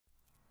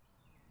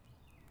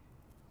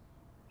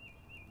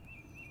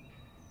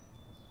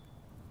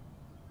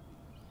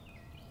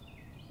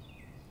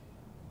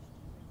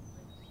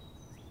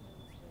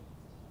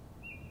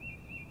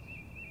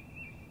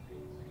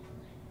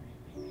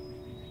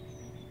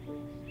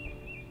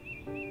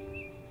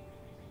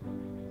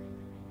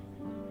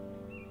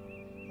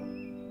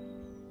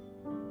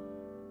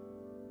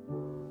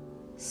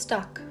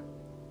Stuck.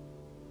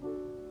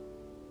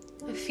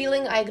 A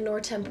feeling I ignore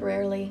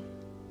temporarily.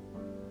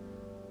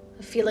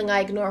 A feeling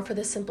I ignore for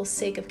the simple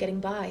sake of getting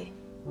by.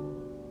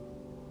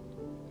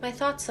 My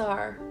thoughts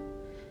are,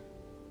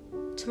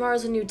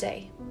 tomorrow's a new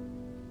day,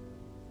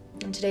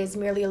 and today is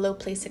merely a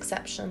low-place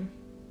exception.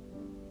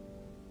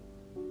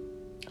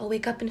 I'll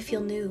wake up and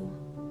feel new.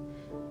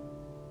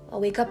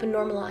 I'll wake up and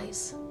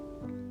normalize.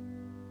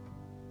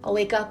 I'll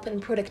wake up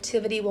and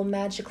productivity will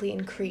magically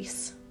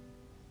increase.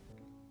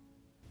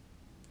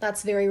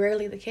 That's very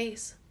rarely the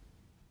case.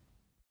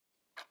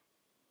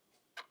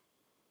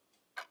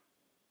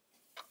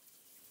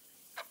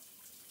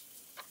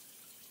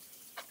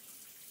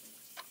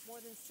 More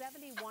than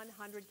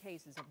 7,100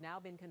 cases have now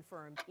been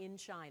confirmed in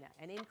China,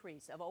 an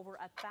increase of over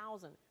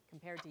 1,000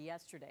 compared to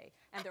yesterday,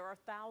 and there are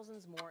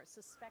thousands more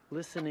suspected.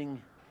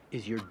 Listening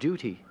is your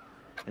duty,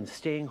 and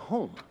staying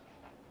home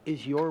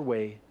is your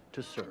way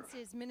to serve.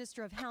 His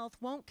Minister of Health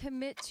won't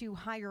commit to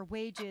higher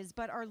wages,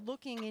 but are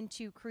looking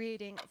into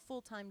creating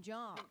full-time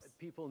jobs.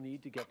 People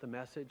need to get the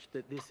message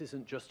that this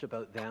isn't just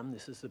about them.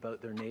 This is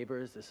about their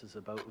neighbors. This is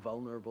about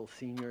vulnerable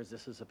seniors.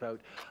 This is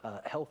about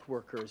health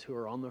workers who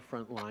are on the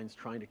front lines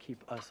trying to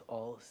keep us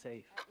all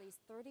safe. At least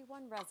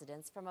 31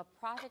 residents from a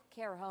private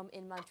care home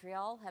in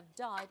Montreal have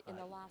died in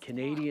the last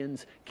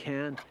Canadians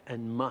can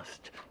and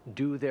must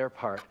do their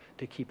part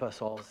to keep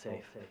us all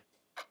safe.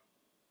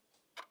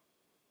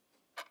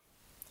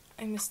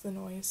 I miss the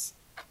noise.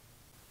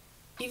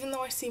 Even though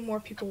I see more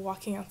people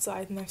walking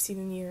outside than I've seen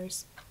in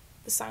years,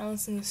 the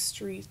silence in the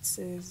streets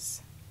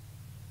is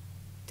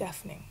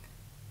deafening.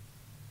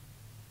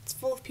 It's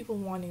full of people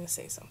wanting to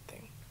say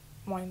something,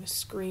 wanting to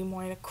scream,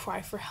 wanting to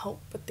cry for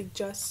help, but they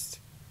just...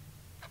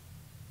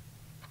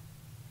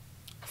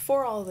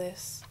 Before all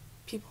this,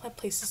 people had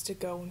places to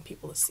go and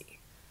people to see.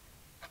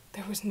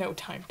 There was no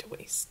time to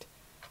waste.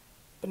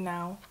 But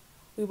now,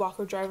 we walk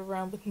or drive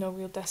around with no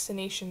real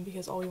destination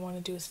because all we want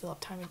to do is fill up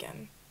time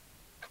again.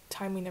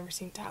 Time we never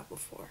seemed to have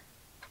before.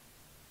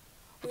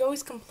 We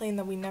always complain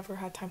that we never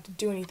had time to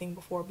do anything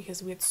before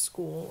because we had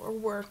school or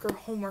work or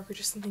homework or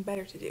just something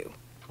better to do.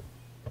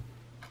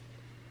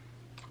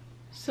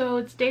 So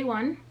it's day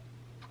 1.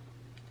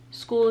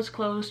 School is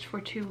closed for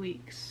 2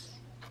 weeks.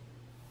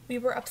 We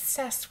were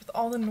obsessed with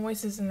all the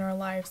noises in our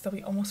lives that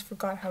we almost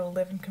forgot how to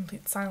live in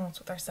complete silence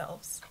with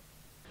ourselves.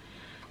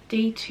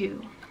 Day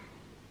 2.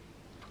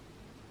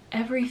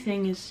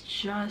 Everything is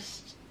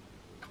just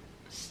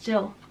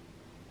still.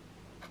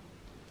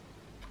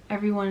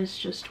 Everyone is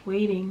just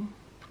waiting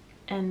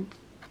and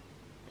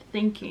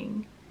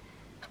thinking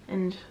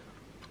and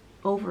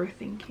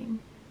overthinking.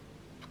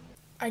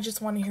 I just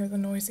want to hear the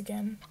noise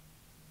again.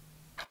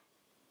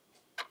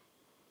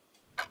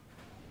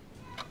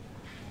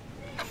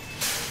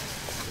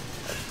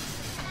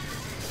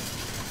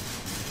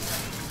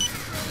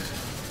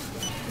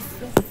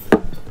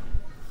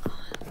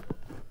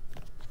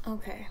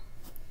 Okay.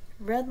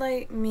 Red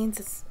light means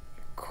it's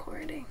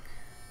recording,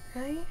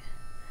 right?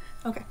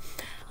 Okay.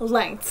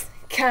 Lights,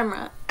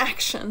 camera,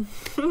 action.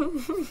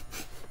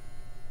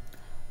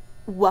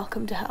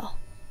 Welcome to hell.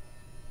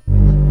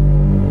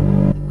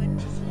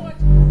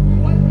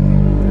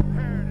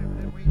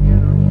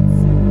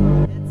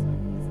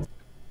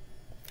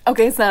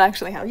 Okay, it's not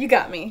actually hell. You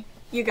got me.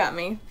 You got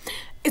me.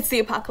 It's the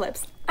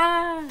apocalypse.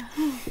 Ah!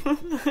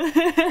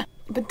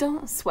 But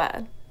don't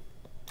sweat.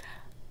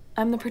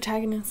 I'm the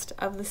protagonist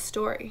of the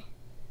story.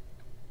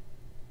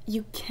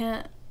 You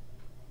can't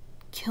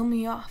kill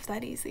me off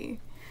that easy.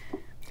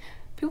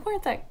 People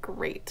weren't that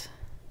great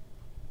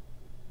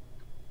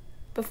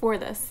before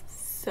this,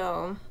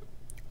 so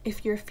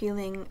if you're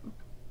feeling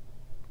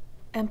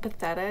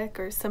empathetic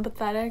or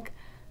sympathetic,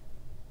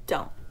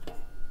 don't.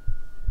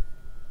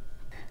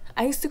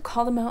 I used to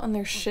call them out on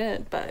their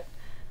shit, but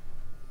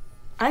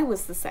I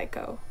was the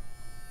psycho.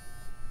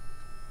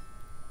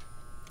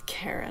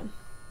 Karen.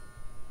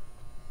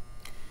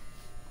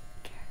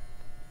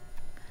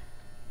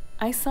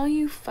 I saw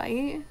you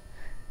fight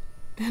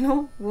an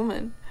old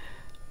woman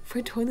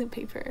for toilet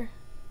paper.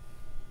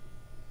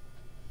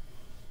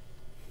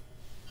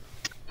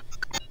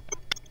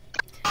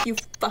 You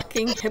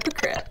fucking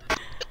hypocrite.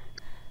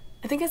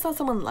 I think I saw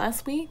someone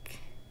last week,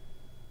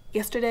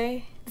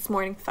 yesterday, this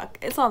morning, fuck,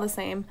 it's all the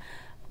same,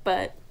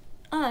 but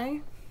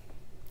I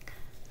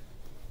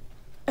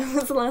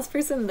was the last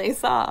person they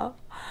saw.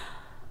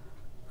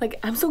 Like,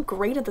 I'm so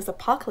great at this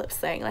apocalypse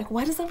thing. Like,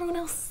 why does everyone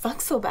else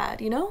suck so bad,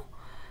 you know?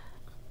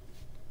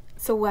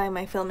 So why am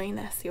I filming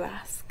this, you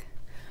ask?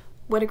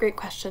 What a great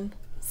question.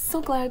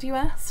 So glad you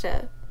asked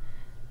it.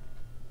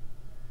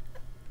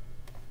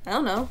 I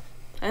don't know.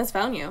 I just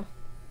found you.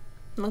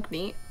 You look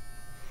neat.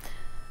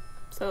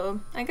 So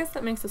I guess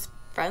that makes us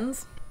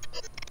friends.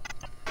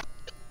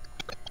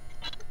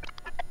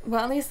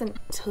 Well, at least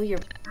until your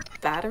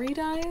battery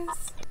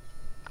dies.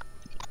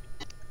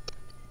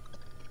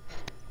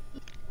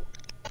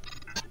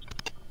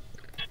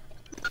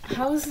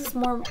 How is this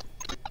more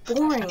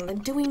boring than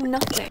doing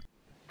nothing?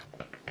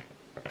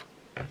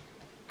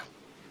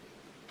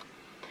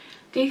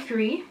 Day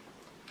 3,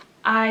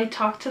 I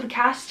talked to the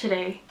cast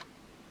today.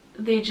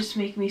 they just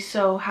make me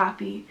so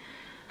happy.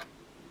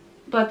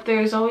 But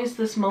there's always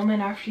this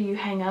moment after you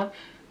hang up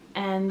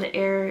and the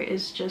air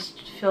is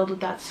just filled with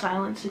that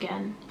silence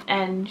again,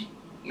 and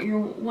you're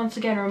once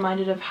again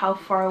reminded of how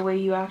far away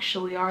you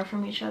actually are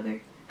from each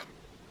other.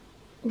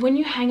 When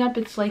you hang up,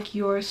 it's like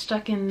you're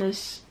stuck in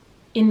this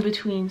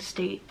in-between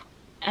state,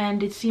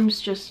 and it seems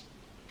just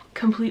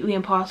completely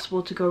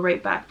impossible to go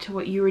right back to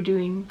what you were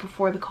doing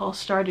before the call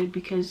started,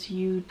 because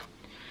you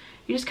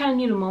just kind of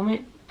need a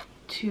moment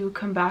to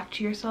come back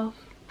to yourself.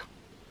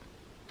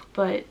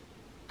 But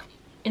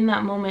in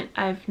that moment,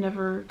 I've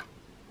never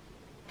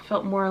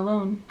felt more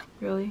alone,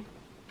 really.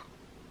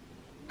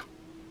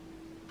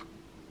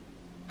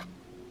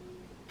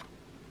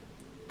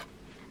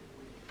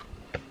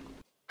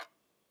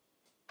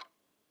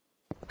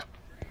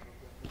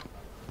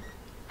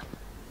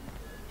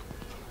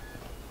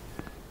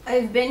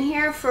 I've been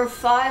here for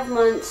 5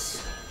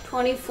 months,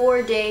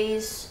 24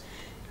 days,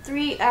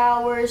 3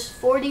 hours,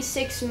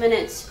 46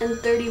 minutes, and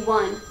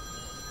 31,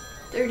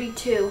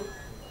 32,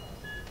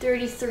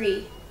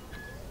 33,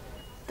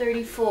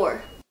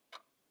 34.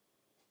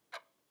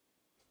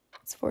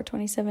 It's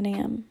 4:27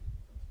 a.m.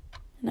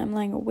 and I'm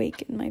lying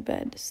awake in my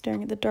bed,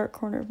 staring at the dark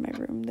corner of my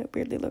room that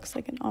weirdly looks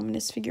like an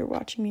ominous figure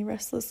watching me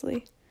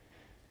restlessly.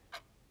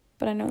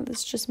 But I know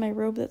that's just my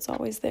robe that's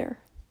always there.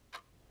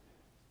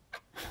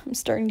 I'm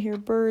starting to hear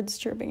birds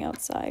chirping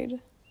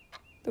outside.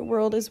 The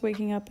world is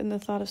waking up and the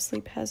thought of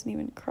sleep hasn't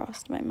even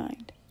crossed my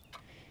mind.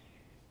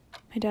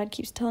 My dad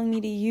keeps telling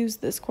me to use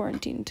this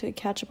quarantine to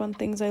catch up on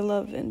things I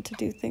love and to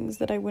do things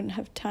that I wouldn't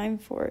have time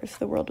for if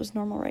the world was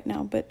normal right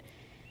now, but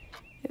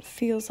it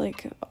feels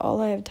like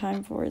all I have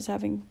time for is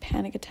having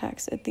panic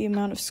attacks at the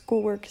amount of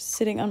schoolwork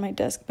sitting on my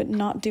desk but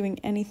not doing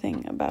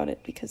anything about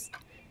it because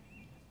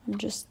I'm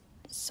just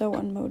so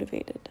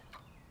unmotivated.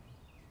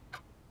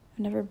 I've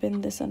never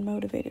been this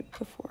unmotivated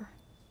before.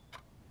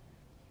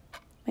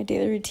 My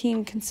daily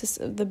routine consists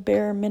of the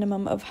bare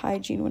minimum of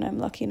hygiene when I'm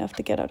lucky enough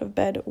to get out of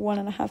bed,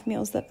 1.5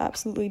 meals that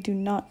absolutely do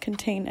not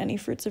contain any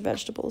fruits or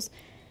vegetables,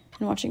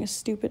 and watching a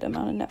stupid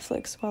amount of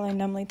Netflix while I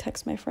numbly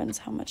text my friends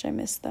how much I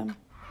miss them.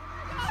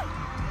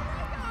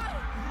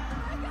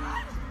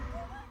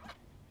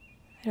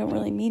 I don't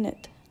really mean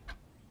it.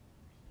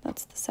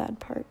 That's the sad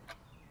part.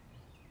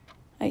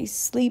 I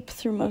sleep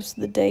through most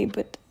of the day,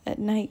 but at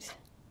night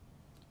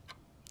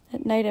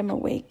I'm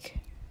awake.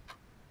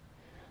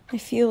 I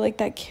feel like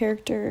that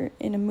character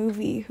in a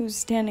movie who's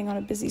standing on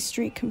a busy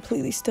street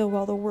completely still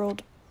while the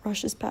world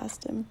rushes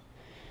past him.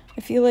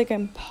 I feel like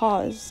I'm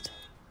paused.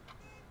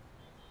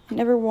 I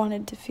never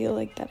wanted to feel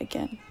like that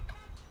again.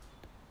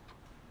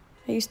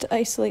 I used to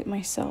isolate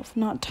myself,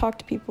 not talk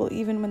to people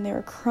even when they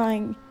were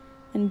crying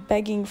and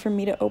begging for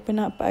me to open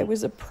up. I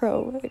was a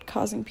pro at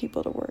causing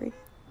people to worry.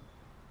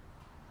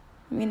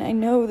 I mean, I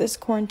know this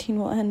quarantine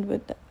will end,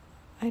 but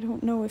I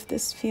don't know if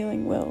this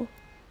feeling will.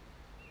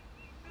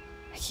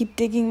 I keep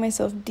digging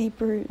myself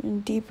deeper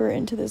and deeper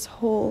into this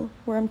hole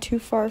where I'm too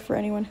far for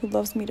anyone who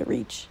loves me to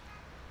reach.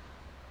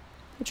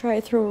 I try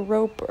to throw a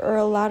rope or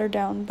a ladder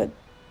down, but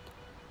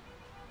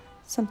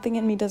something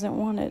in me doesn't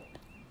want it.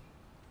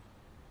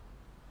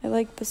 I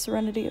like the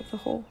serenity of the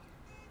hole.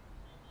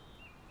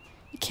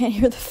 You can't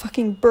hear the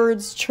fucking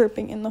birds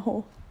chirping in the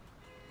hole.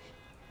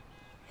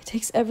 It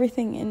takes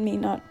everything in me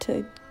not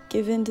to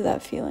give in to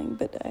that feeling,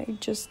 but I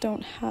just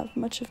don't have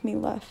much of me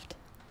left.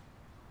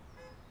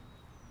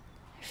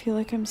 I feel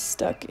like I'm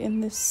stuck in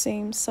this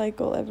same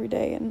cycle every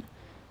day, and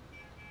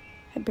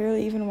I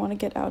barely even want to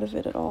get out of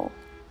it at all.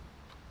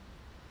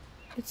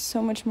 It's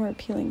so much more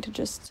appealing to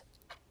just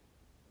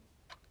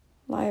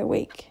lie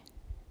awake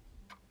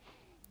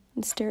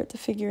and stare at the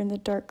figure in the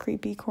dark,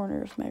 creepy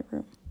corner of my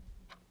room.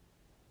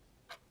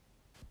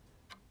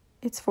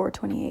 It's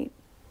 4:28.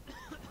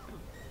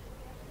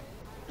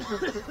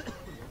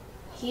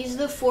 He's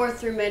the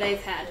 4th roommate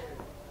I've had.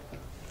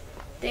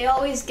 They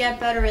always get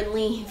better and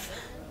leave.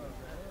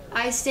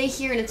 I stay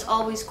here and it's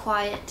always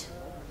quiet.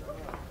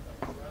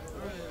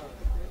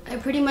 I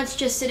pretty much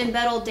just sit in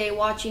bed all day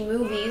watching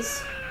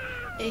movies,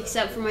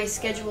 except for my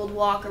scheduled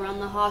walk around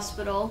the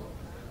hospital.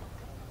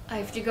 I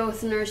have to go with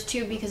the nurse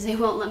too because they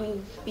won't let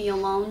me be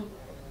alone.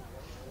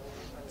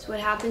 It's what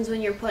happens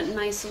when you're put in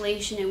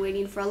isolation and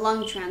waiting for a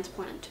lung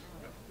transplant.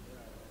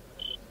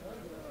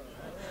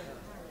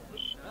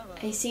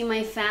 I see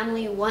my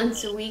family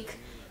once a week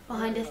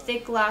behind a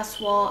thick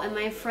glass wall, and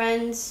my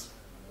friends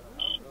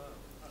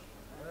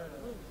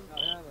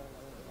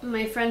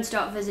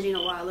stopped visiting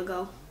a while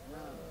ago.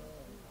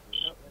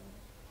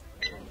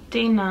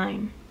 Day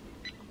 9.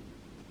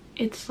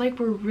 It's like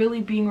we're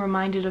really being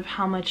reminded of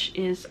how much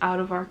is out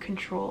of our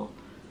control.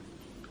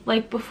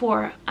 Like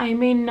before, I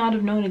may not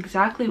have known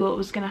exactly what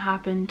was going to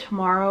happen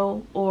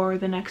tomorrow or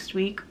the next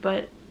week,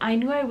 but I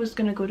knew I was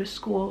going to go to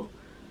school.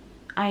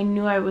 I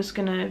knew I was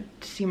going to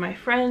see my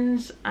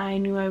friends. I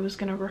knew I was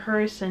going to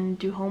rehearse and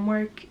do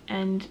homework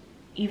and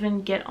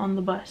even get on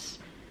the bus.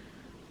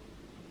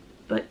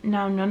 But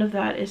now none of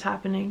that is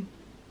happening.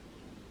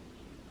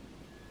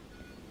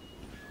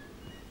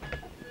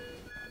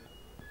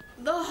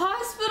 The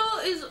hospital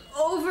is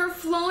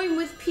overflowing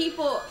with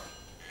people,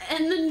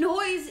 and the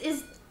noise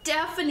is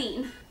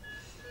deafening.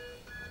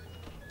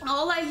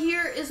 All I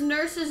hear is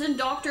nurses and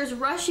doctors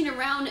rushing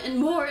around and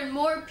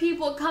more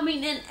people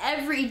coming in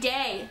every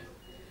day.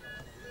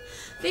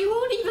 They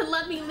won't even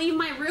let me leave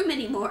my room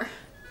anymore.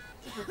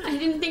 I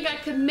didn't think I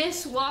could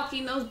miss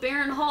walking those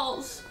barren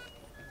halls.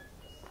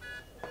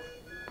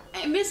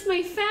 I miss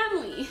my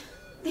family.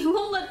 They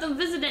won't let them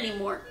visit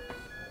anymore.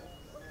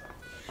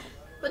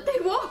 But they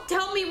won't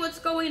tell me what's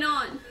going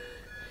on.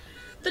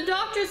 The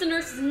doctors and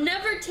nurses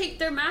never take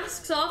their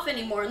masks off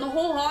anymore, and the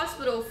whole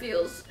hospital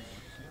feels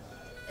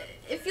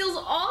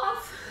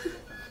off.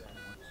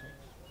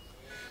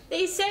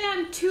 They say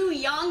I'm too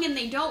young and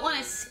they don't want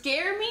to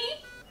scare me,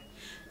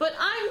 but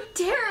I'm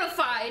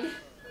terrified.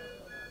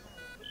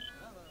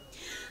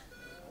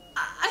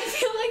 I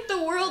feel like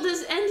the world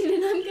is ending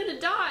and I'm gonna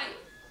die.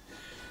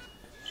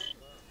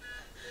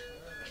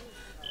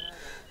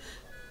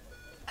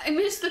 I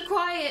miss the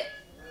quiet.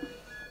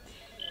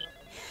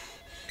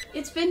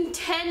 It's been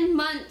 10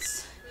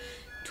 months,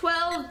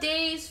 12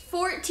 days,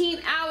 14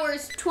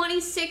 hours,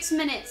 26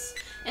 minutes,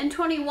 and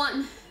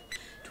 21,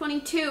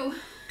 22,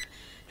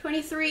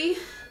 23,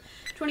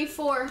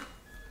 24,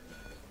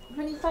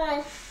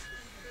 25,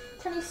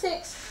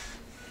 26,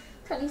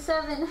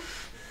 27,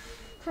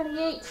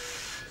 28,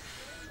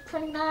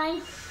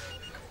 29,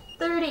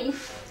 30.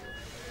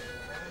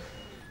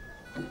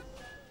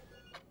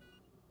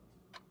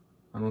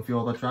 I don't feel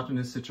all that trapped in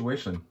this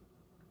situation.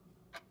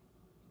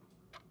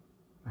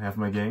 I have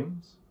my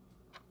games,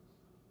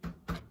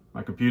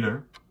 my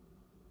computer,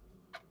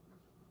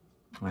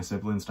 my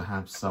siblings to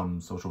have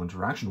some social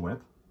interaction with,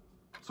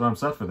 so I'm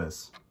set for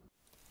this.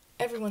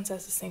 Everyone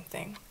says the same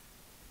thing,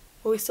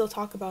 but we still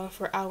talk about it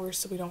for hours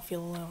so we don't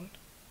feel alone.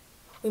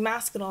 We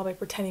mask it all by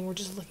pretending we're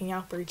just looking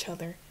out for each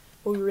other,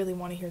 but we really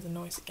want to hear the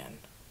noise again.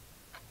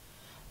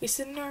 We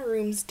sit in our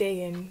rooms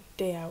day in,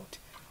 day out,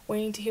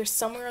 waiting to hear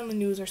somewhere on the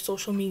news or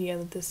social media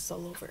that this is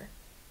all over,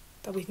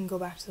 that we can go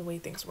back to the way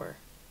things were.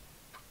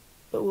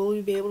 But will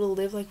we be able to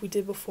live like we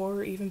did before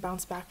or even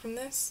bounce back from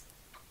this?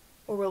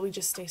 Or will we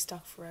just stay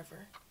stuck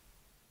forever?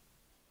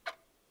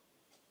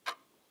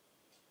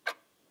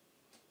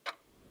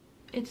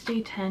 It's day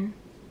 10.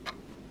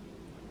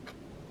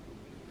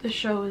 The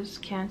show is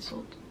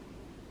canceled.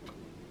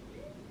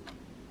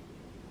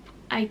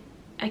 I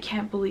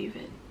can't believe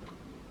it.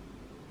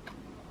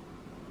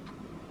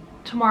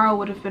 Tomorrow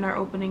would have been our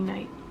opening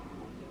night.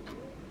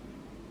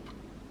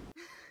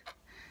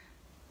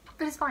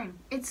 But it's fine.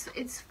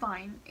 It's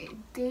fine.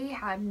 They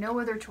had no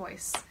other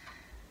choice.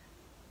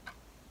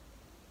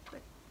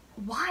 But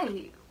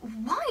why?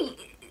 Why?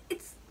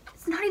 It's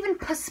not even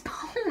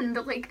postponed.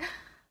 Like,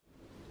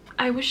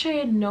 I wish I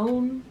had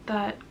known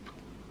that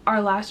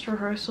our last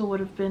rehearsal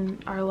would have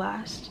been our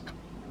last.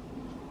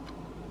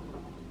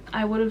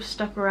 I would have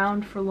stuck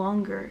around for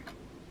longer.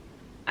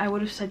 I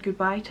would have said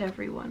goodbye to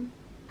everyone.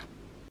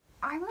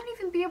 I won't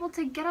even be able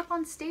to get up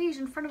on stage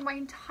in front of my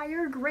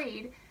entire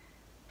grade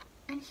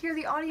and hear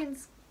the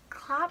audience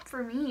clap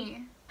for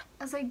me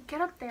as I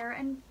get up there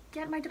and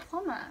get my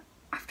diploma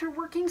after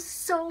working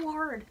so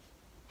hard.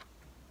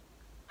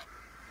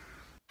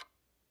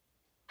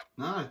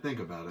 Now that I think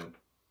about it,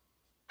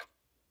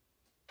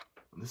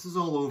 when this is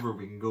all over,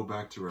 we can go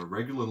back to our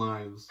regular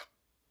lives,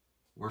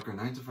 work our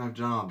 9-to-5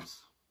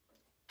 jobs,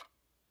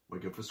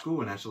 wake up for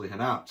school and actually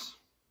head out.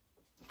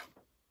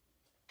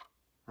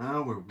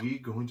 How are we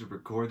going to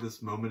record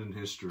this moment in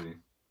history?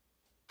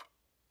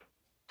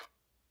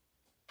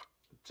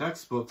 The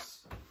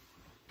textbooks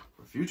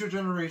for future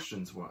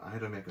generations will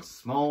either make a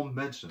small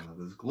mention of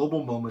this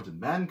global moment in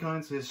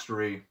mankind's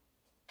history,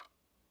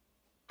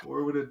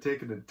 or would it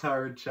take an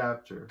entire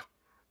chapter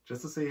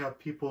just to say how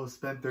people have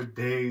spent their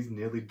days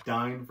nearly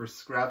dying for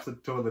scraps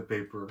of toilet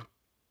paper,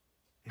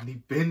 and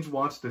they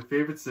binge-watched their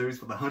favorite series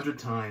for the 100th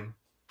time,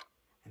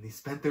 and they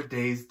spent their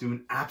days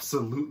doing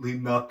absolutely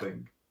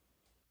nothing.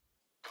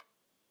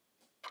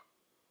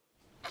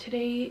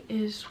 Today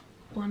is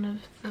one of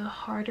the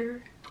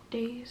harder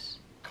days.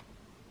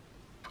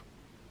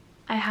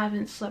 I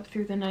haven't slept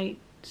through the night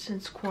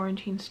since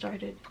quarantine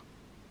started.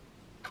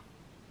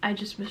 I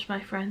just miss my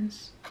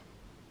friends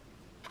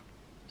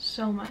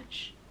so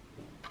much.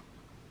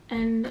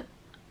 And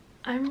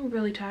I'm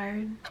really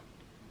tired.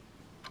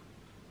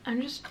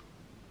 I'm just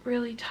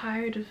really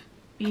tired of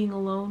being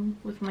alone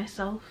with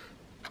myself.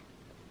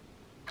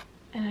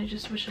 And I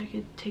just wish I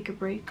could take a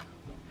break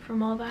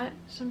from all that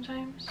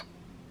sometimes.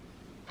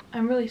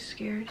 I'm really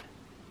scared.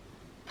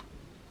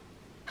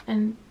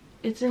 And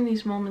it's in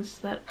these moments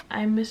that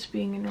I miss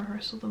being in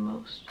rehearsal the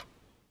most.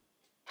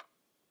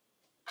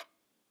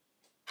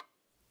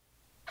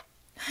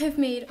 I've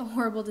made a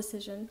horrible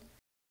decision.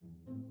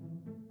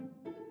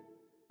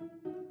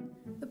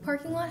 The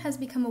parking lot has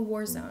become a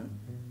war zone.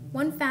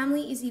 One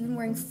family is even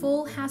wearing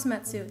full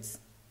hazmat suits.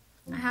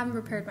 I haven't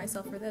prepared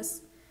myself for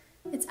this.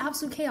 It's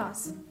absolute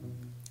chaos.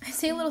 I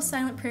say a little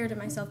silent prayer to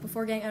myself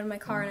before getting out of my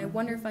car, and I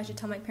wonder if I should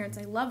tell my parents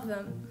I love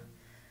them.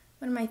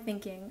 What am I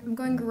thinking? I'm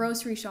going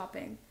grocery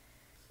shopping.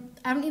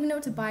 I don't even know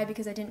what to buy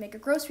because I didn't make a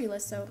grocery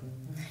list, so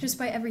I just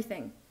buy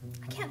everything.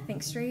 I can't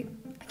think straight.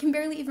 I can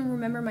barely even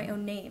remember my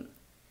own name.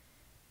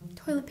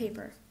 Toilet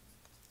paper.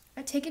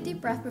 I take a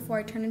deep breath before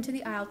I turn into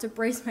the aisle to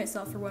brace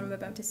myself for what I'm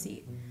about to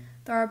see.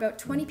 There are about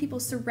 20 people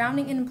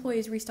surrounding an employee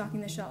who's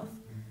restocking the shelf.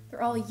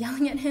 They're all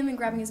yelling at him and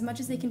grabbing as much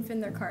as they can fit in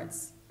their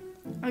carts.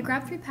 I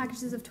grab 3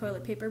 packages of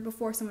toilet paper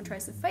before someone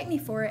tries to fight me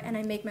for it, and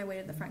I make my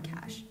way to the front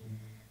cash.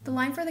 The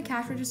line for the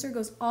cash register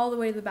goes all the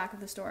way to the back of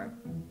the store.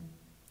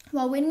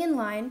 While waiting in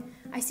line,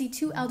 I see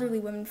 2 elderly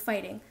women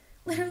fighting,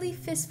 literally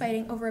fist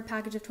fighting over a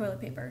package of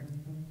toilet paper.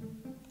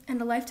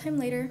 And a lifetime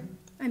later,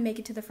 I make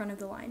it to the front of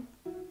the line.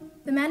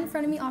 The man in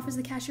front of me offers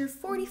the cashier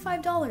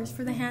 $45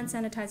 for the hand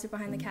sanitizer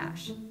behind the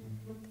cash.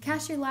 The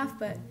cashier laughed,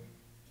 but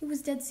he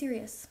was dead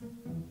serious.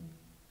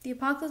 The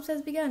apocalypse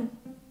has begun.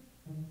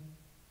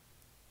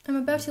 I'm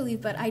about to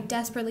leave, but I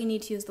desperately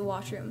need to use the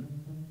washroom.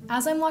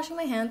 As I'm washing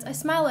my hands, I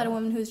smile at a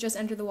woman who's just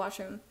entered the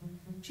washroom.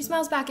 She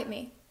smiles back at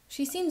me.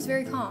 She seems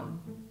very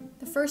calm.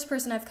 The first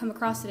person I've come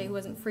across today who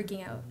wasn't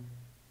freaking out.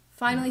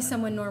 Finally,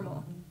 someone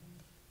normal.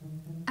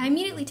 I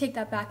immediately take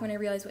that back when I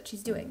realize what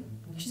she's doing.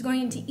 She's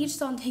going into each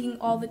stall and taking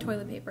all the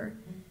toilet paper.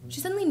 She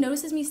suddenly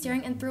notices me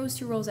staring and throws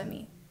 2 rolls at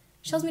me.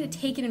 She tells me to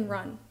take it and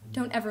run.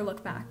 Don't ever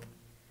look back.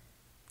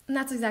 And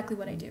that's exactly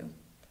what I do.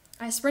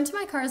 I sprint to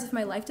my car as if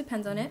my life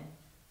depends on it,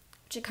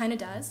 which it kinda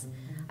does.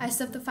 I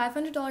stuff the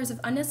 $500 of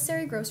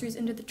unnecessary groceries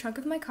into the trunk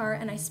of my car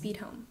and I speed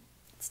home.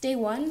 It's day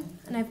 1,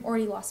 and I've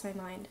already lost my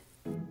mind.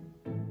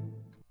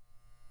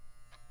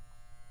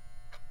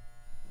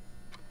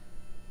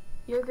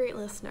 You're a great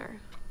listener,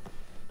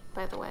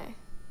 by the way.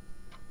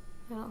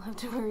 I don't have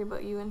to worry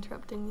about you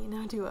interrupting me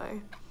now, do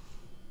I?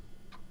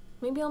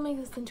 Maybe I'll make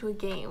this into a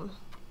game.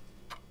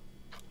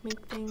 Make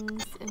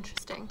things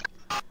interesting.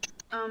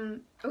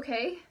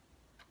 Okay.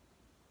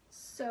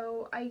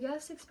 So, I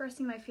guess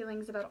expressing my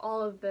feelings about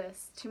all of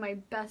this to my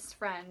best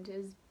friend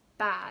is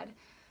bad,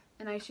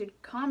 and I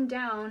should calm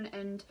down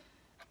and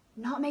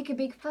not make a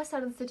big fuss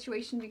out of the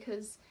situation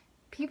because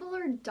people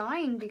are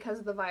dying because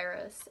of the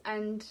virus,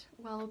 and,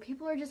 well,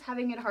 people are just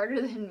having it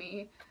harder than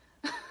me.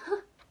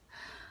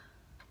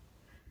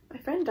 My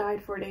friend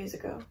died 4 days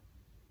ago.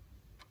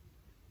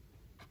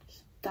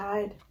 Just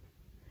died.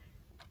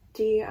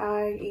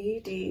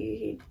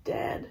 D-I-E-D,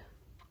 dead.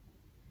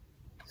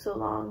 So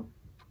long.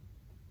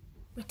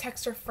 We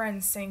text our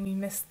friends saying we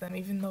miss them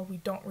even though we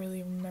don't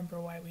really remember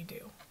why we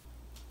do.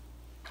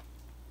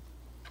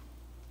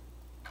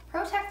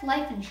 Protect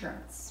life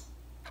insurance.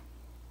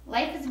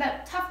 Life is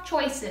about tough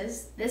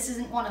choices. This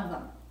isn't one of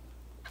them.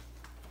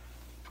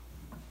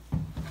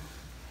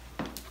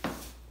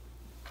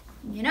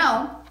 You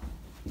know,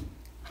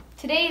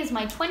 today is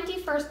my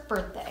 21st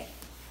birthday.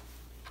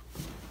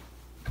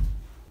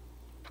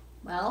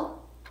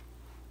 Well,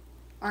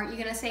 aren't you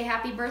gonna say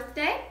happy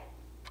birthday?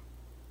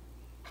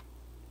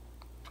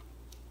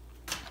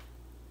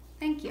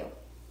 Thank you.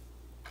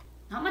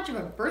 Not much of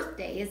a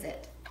birthday, is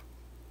it?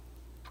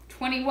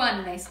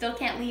 21 and I still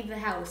can't leave the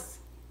house.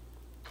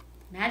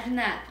 Imagine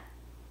that.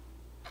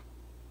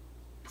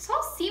 This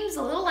all seems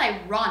a little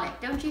ironic,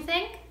 don't you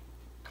think?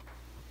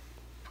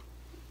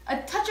 A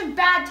touch of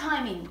bad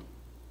timing.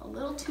 A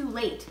little too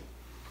late.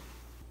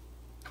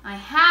 I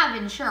have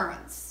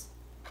insurance.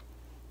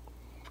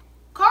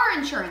 Car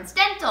insurance,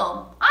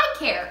 dental, eye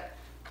care.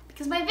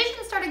 Because my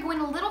vision started going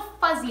a little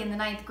fuzzy in the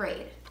 9th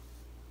grade.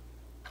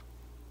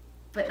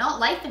 But not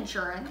life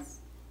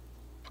insurance.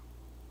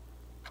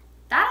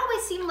 That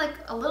always seemed like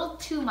a little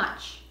too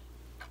much.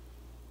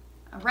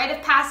 A rite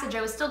of passage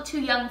I was still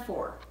too young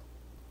for.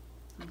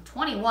 I'm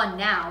 21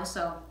 now,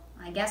 so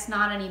I guess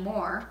not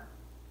anymore.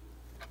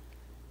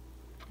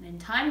 And in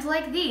times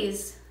like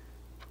these,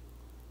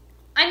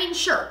 I mean,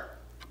 sure,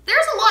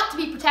 there's a lot to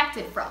be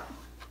protected from,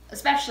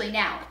 especially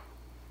now.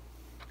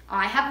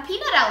 I have a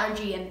peanut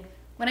allergy, and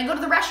when I go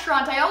to the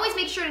restaurant, I always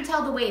make sure to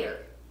tell the waiter.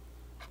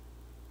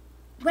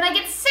 When I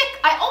get sick,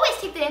 I always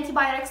take the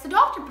antibiotics the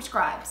doctor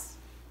prescribes.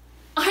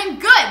 I'm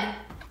good.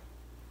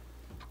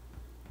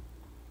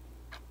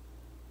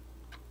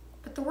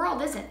 But the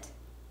world isn't.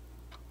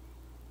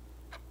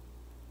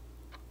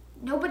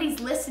 Nobody's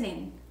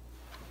listening.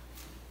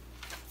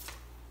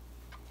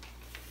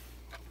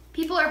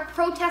 People are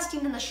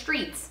protesting in the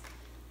streets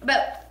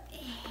about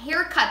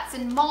haircuts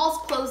and malls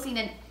closing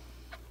and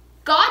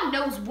God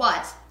knows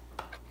what.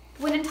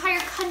 When entire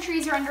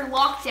countries are under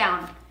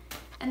lockdown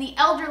and the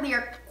elderly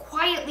are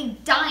quietly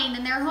dying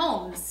in their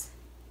homes.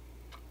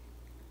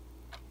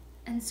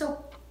 And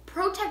so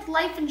Protect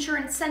Life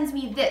Insurance sends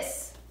me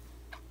this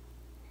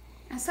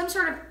as some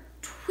sort of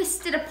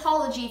twisted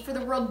apology for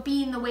the world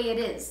being the way it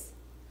is.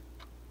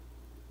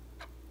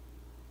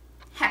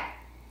 Heck,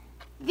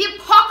 the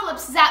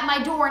apocalypse is at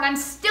my door and I'm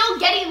still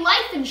getting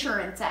life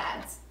insurance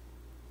ads.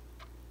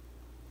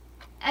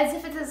 As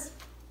if it's as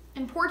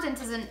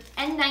important as an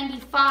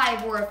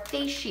N95 or a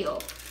face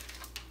shield.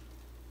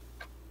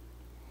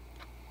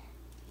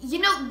 You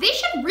know, they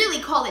should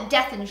really call it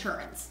death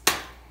insurance.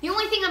 The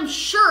only thing I'm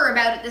sure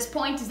about at this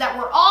point is that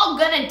we're all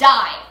gonna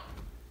die.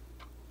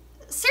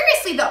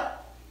 Seriously though,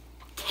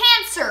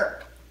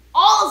 cancer,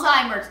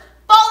 Alzheimer's,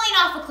 falling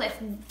off a cliff,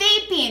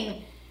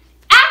 vaping,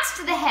 axe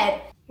to the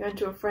head. You went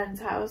to a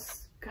friend's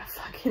house, got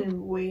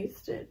fucking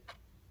wasted.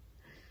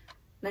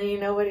 Then you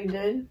know what he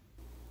did?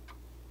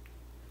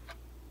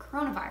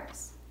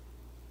 Coronavirus.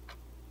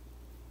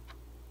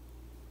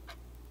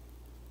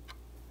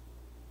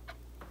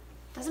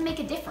 Doesn't make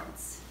a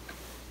difference.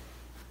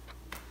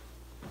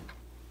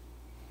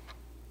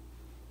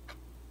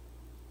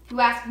 If you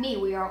ask me,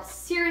 we are all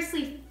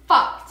seriously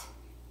fucked.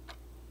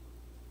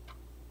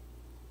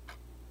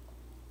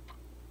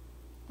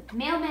 But the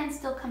mailman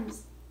still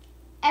comes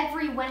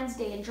every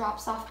Wednesday and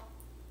drops off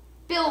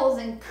bills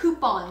and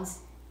coupons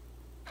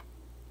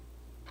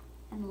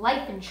and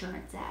life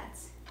insurance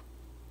ads.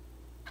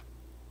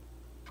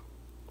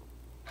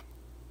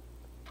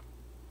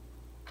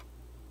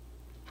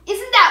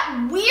 Isn't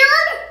that weird?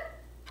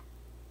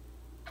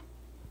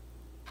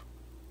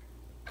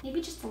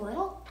 Maybe just a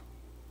little?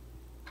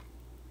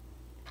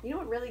 You know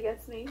what really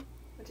gets me?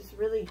 What just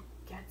really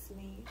gets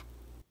me?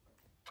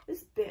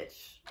 This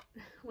bitch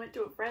went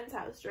to a friend's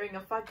house during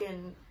a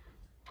fucking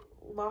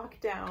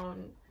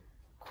lockdown,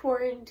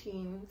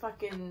 quarantine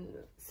fucking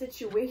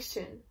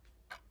situation.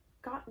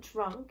 Got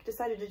drunk,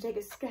 decided to take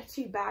a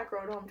sketchy back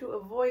road home to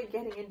avoid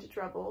getting into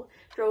trouble,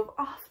 drove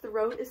off the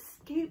road,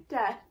 escaped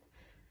death.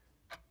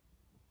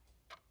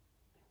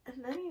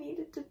 And then he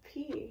needed to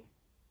pee.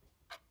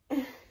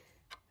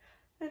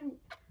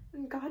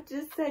 And God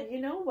just said, you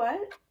know what?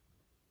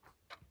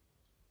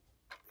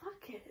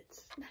 Fuck it.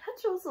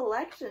 Natural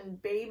selection,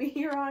 baby.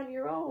 You're on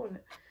your own.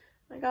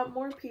 I got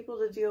more people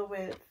to deal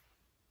with.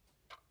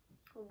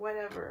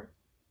 Whatever.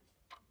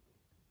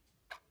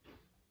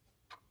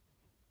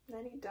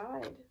 Then he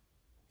died.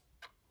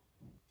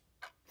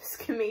 This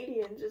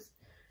comedian just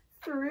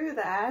threw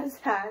the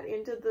asshat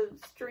into the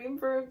stream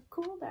for a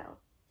cool down.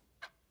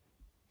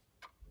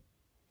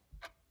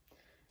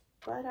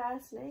 Butt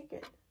ass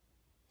naked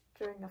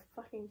during a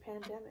fucking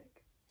pandemic.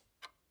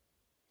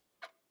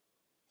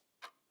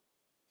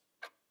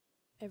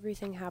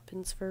 Everything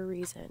happens for a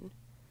reason.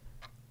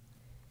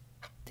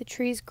 The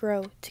trees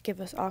grow to give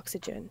us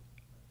oxygen.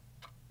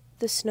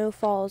 The snow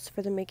falls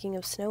for the making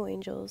of snow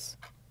angels.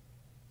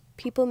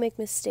 People make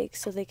mistakes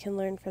so they can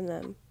learn from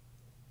them.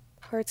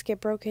 Hearts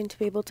get broken to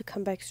be able to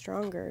come back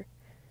stronger.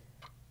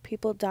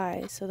 People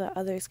die so that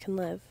others can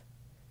live.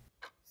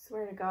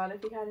 Swear to God,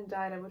 if he hadn't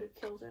died, I would have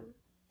killed him.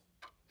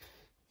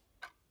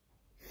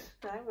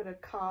 I would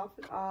have coughed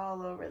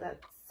all over that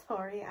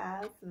sorry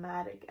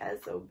asthmatic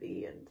SOB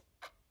and...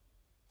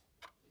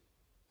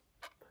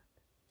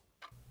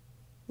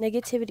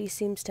 Negativity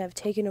seems to have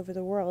taken over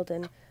the world,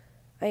 and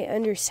I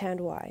understand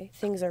why.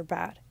 Things are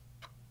bad.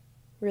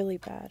 Really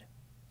bad.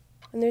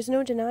 And there's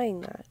no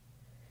denying that.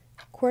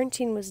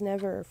 Quarantine was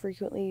never a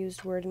frequently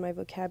used word in my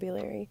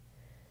vocabulary,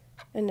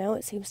 and now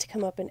it seems to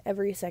come up in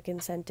every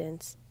second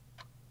sentence.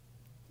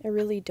 I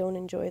really don't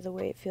enjoy the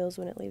way it feels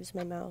when it leaves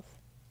my mouth.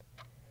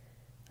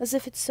 As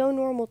if it's so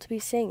normal to be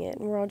saying it,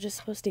 and we're all just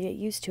supposed to get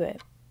used to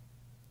it.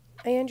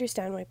 I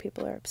understand why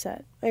people are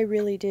upset. I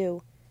really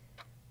do.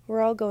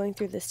 We're all going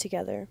through this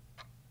together.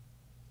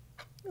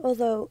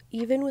 Although,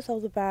 even with all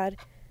the bad,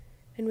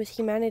 and with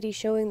humanity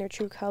showing their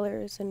true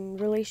colors,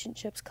 and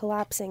relationships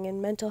collapsing,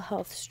 and mental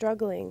health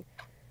struggling,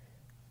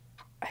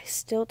 I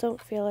still don't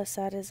feel as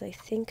sad as I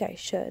think I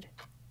should.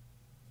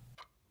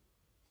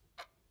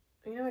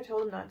 You know, I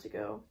told him not to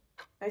go.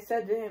 I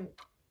said to him,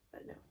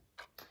 but no.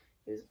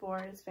 He was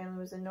bored, his family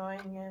was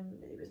annoying him,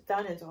 he was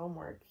done his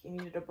homework, he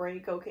needed a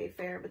break, okay,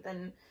 fair, but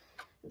then,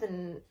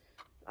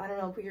 I don't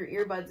know, put your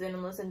earbuds in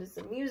and listen to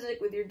some music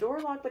with your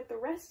door locked like the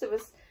rest of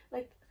us,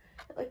 like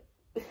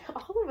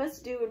all of us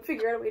do, and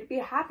figure out a way to be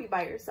happy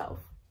by yourself.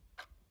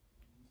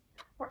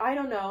 Or, I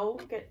don't know,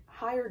 get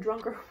high or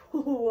drunk or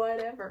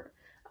whatever,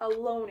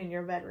 alone in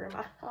your bedroom.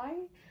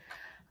 I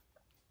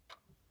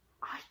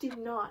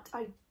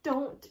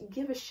don't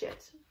give a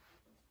shit.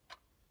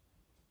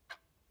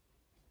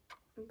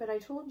 But I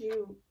told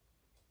you,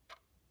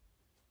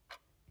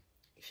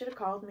 you should have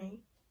called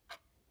me.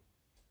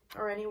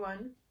 Or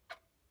anyone.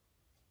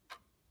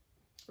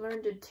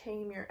 Learn to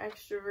tame your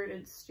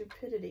extroverted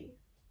stupidity.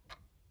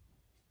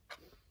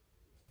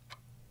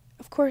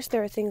 Of course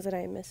there are things that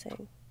I am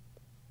missing.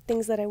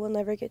 Things that I will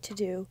never get to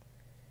do.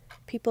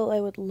 People I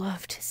would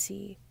love to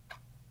see.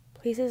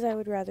 Places I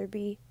would rather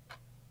be.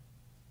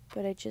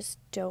 But I just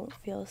don't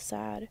feel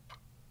sad.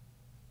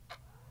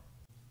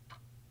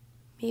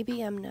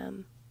 Maybe I'm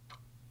numb.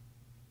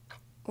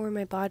 Or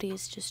my body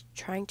is just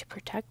trying to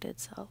protect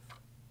itself.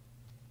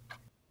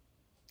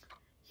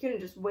 He couldn't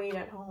just wait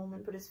at home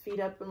and put his feet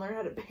up and learn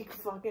how to bake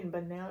fucking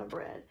banana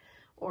bread.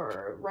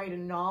 Or write a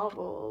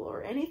novel.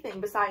 Or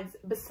anything besides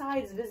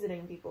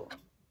visiting people.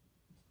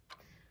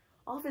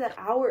 All for that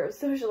hour of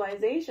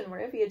socialization where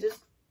if he had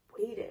just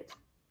waited.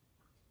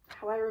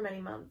 However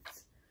many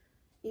months.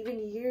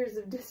 Even years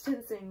of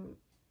distancing.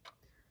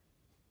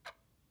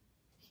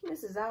 He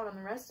misses out on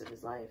the rest of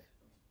his life.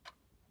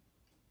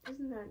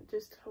 Isn't that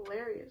just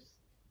hilarious?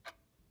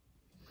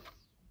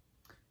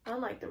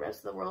 Unlike the rest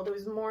of the world who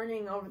is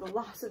mourning over the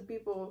loss of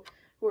people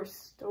who are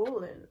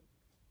stolen,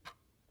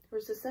 who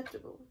are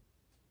susceptible.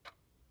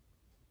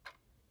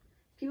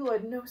 People who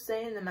had no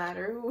say in the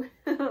matter, who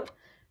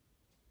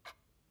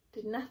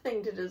Did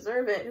nothing to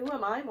deserve it. Who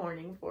am I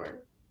mourning for?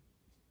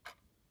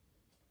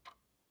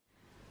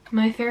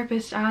 My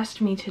therapist asked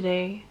me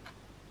today,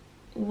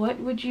 what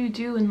would you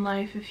do in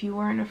life if you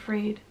weren't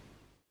afraid?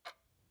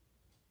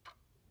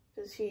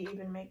 Does he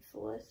even make the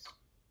list?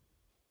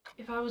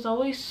 If I was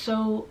always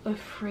so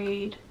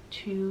afraid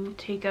to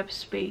take up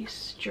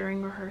space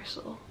during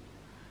rehearsal,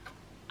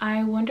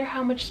 I wonder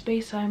how much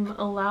space I'm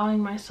allowing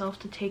myself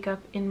to take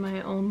up in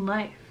my own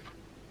life.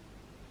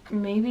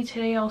 Maybe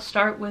today I'll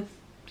start with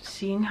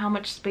seeing how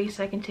much space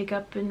I can take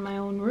up in my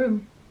own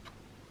room.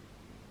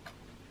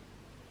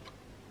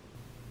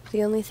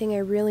 The only thing I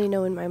really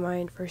know in my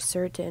mind for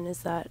certain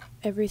is that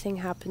everything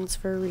happens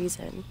for a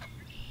reason.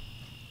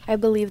 I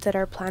believe that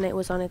our planet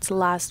was on its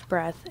last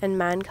breath and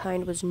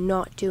mankind was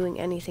not doing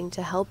anything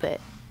to help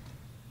it.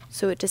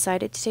 So it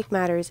decided to take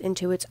matters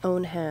into its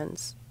own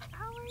hands.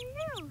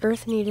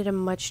 Earth needed a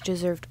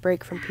much-deserved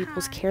break from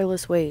people's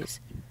careless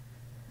ways.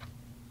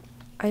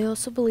 I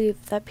also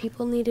believe that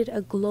people needed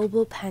a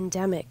global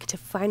pandemic to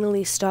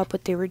finally stop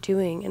what they were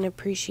doing and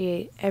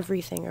appreciate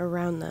everything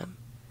around them.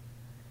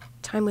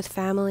 Time with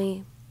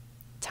family,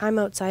 time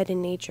outside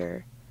in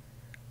nature.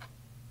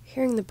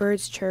 Hearing the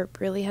birds chirp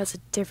really has a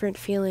different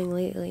feeling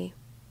lately.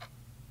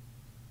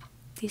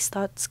 These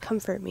thoughts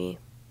comfort me.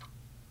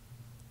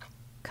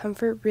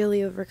 Comfort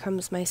really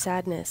overcomes my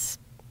sadness,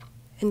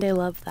 and I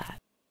love that.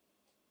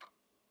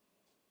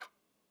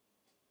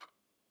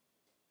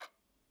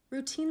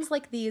 Routines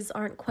like these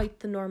aren't quite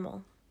the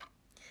normal.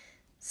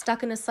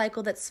 Stuck in a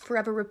cycle that's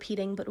forever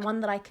repeating, but one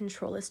that I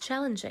control is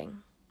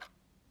challenging.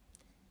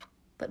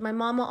 But my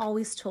mama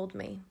always told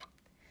me,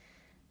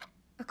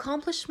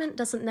 accomplishment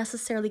doesn't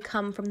necessarily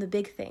come from the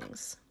big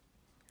things,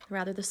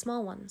 rather the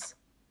small ones.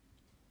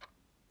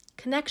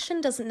 Connection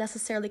doesn't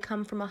necessarily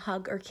come from a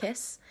hug or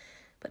kiss,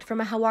 but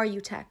from a how are you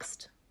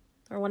text,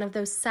 or one of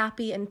those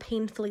sappy and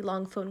painfully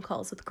long phone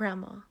calls with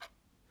grandma.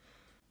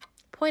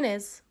 Point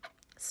is,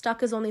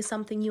 stuck is only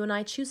something you and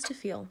I choose to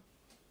feel.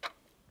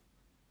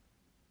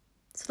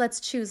 So let's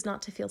choose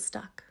not to feel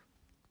stuck.